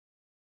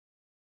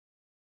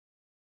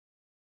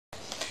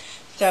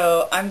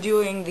So I'm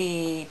doing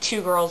the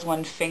Two Girls,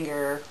 One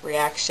Finger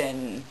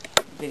reaction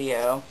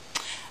video.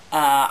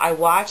 I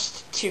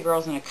watched Two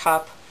Girls in a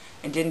Cup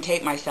and didn't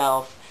tape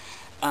myself.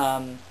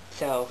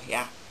 So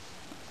yeah.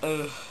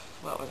 Ugh,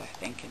 what was I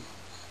thinking?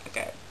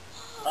 Okay.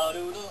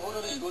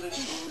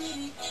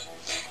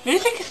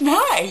 Music is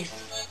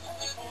nice.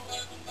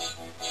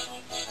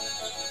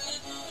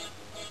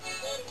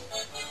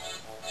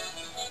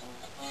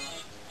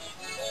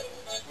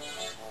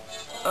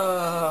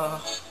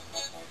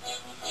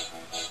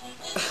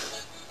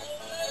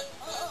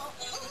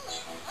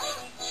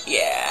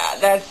 Yeah,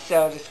 that's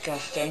so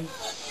disgusting.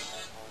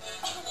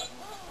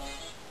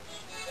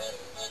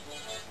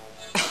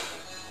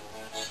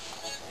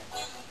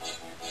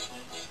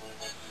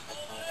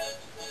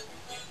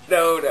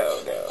 No,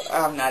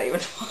 I'm not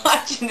even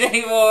watching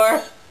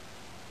anymore.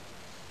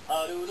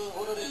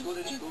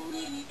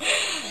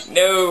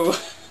 No.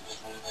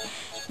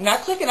 I'm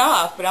not clicking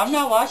off, but I'm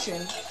not watching.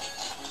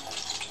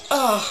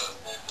 Oh.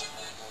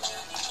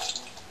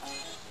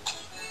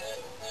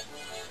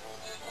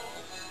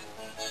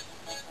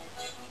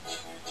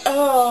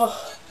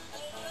 Oh.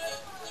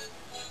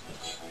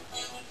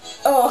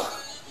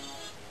 Oh.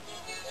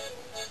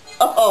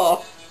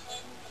 Oh.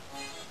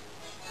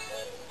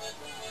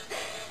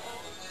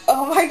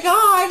 Oh my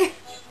God.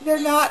 They're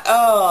not.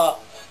 Oh.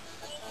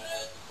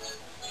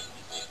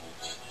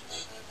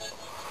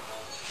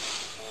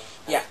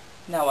 Yeah,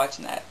 not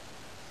watching that.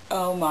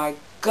 Oh my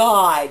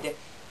God.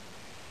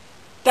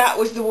 That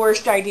was the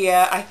worst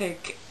idea, I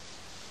think.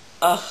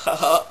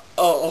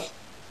 Oh.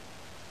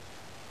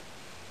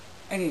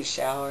 I need a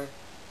shower.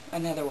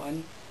 Another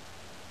one.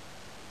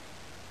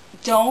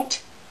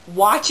 Don't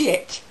watch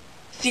it.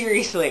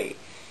 Seriously.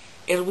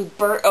 It'll be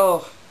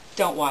oh,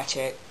 don't watch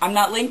it. I'm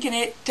not linking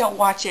it. Don't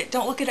watch it.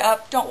 Don't look it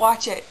up. Don't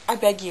watch it. I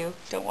beg you.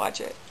 Don't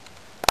watch it.